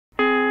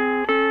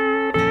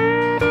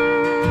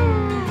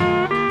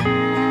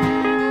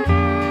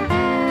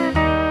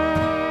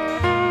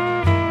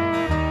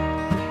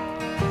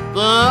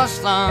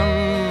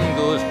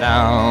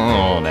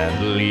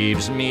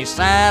leaves me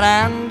sad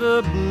and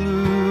blue.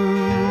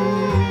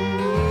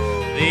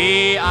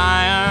 The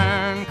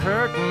iron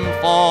curtain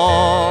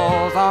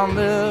falls on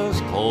this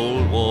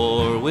Cold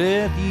War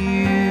with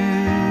you.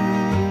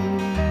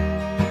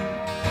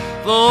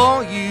 Though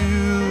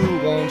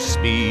you won't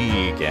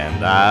speak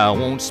and I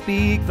won't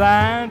speak,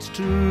 that's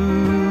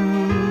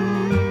true.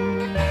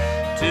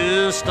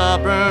 Two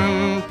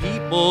stubborn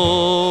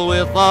people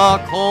with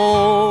a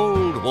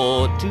Cold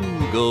War to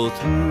go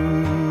through.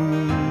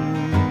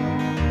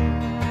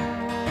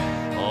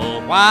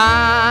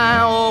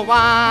 Oh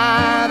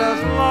why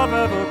does love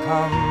ever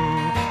come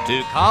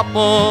to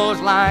couples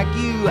like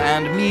you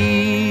and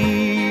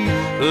me,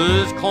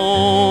 whose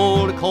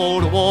cold,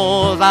 cold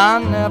wars are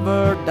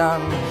never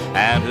done,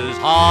 and whose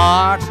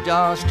hearts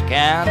just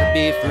can't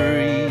be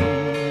free?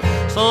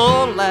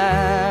 So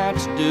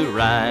let's do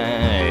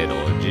right,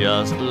 or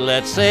just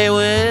let's say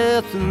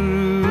we're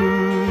through.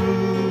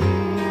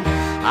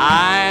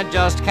 I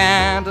just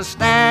can't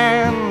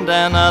stand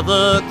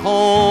another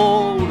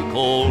cold,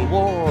 cold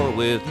war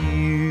with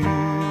you.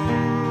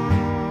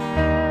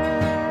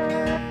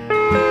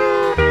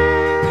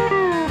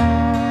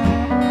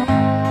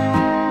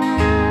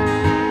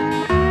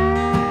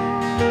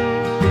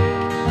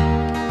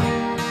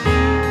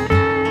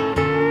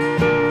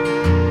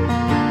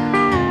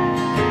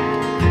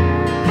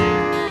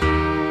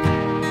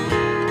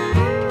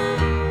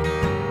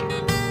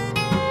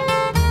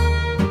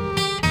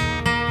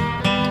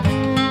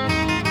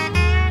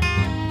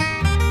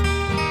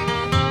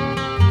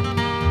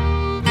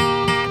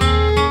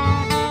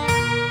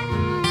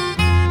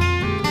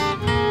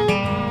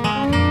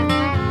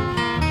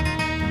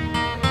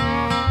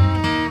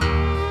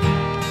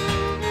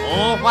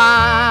 Oh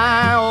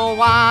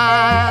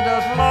why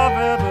does love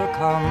ever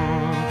come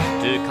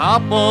to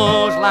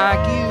couples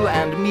like you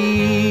and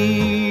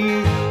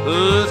me,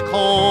 whose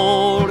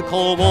cold,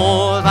 cold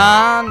wars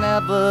are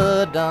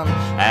never done,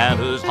 and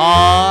whose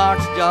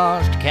hearts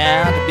just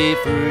can't be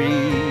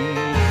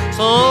free?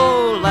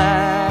 So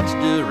let's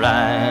do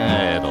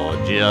right, or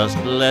just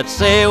let's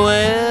say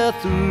we're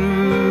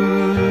through.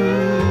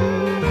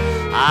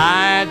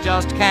 I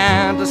just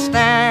can't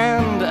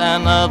stand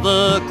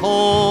another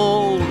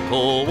cold,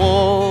 cold war